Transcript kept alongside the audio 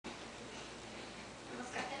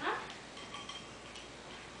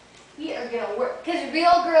we're gonna work, because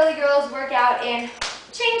real girly girls work out in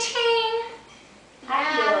ching ching.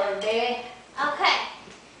 Hi, baby. Okay.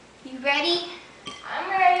 You ready? I'm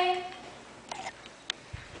ready.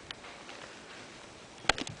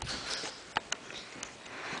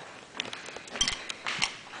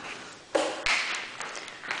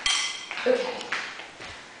 Okay.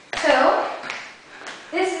 So,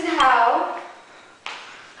 this is how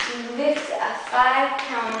you lift a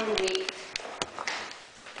 5-pound weight.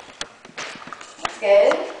 That's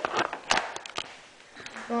good.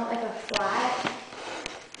 You want like a flat?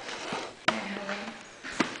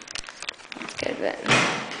 That's good, but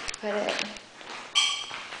put it.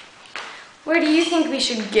 Where do you think we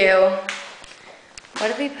should go?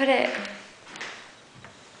 What if we put it?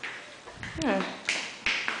 Okay.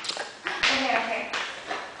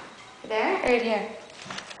 There? Or right here?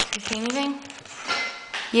 Do you see anything?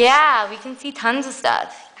 Yeah, we can see tons of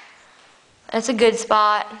stuff. That's a good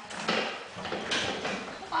spot.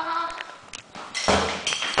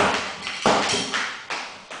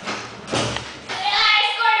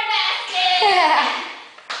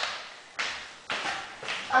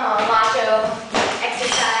 Oh, macho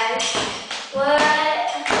exercise. What?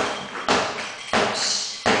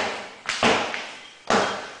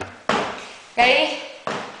 Ready?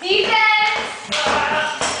 Defense!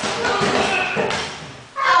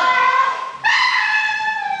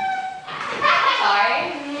 Sorry.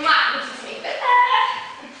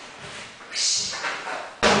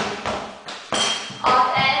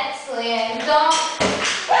 Offense, land, don't.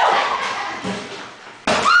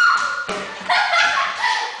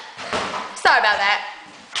 Sorry about that.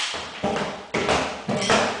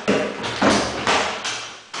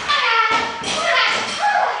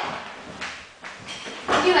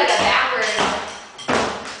 Do like a backwards.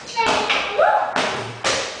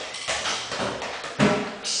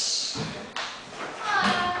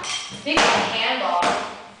 Big handball.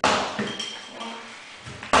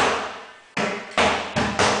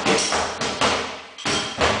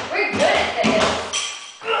 We're good at this.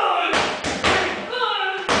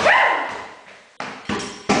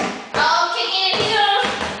 Oh, kicking it,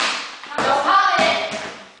 no hopping.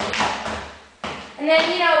 And then,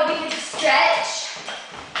 you know, we could stretch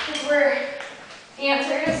because we're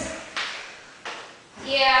dancers.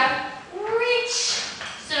 Yeah.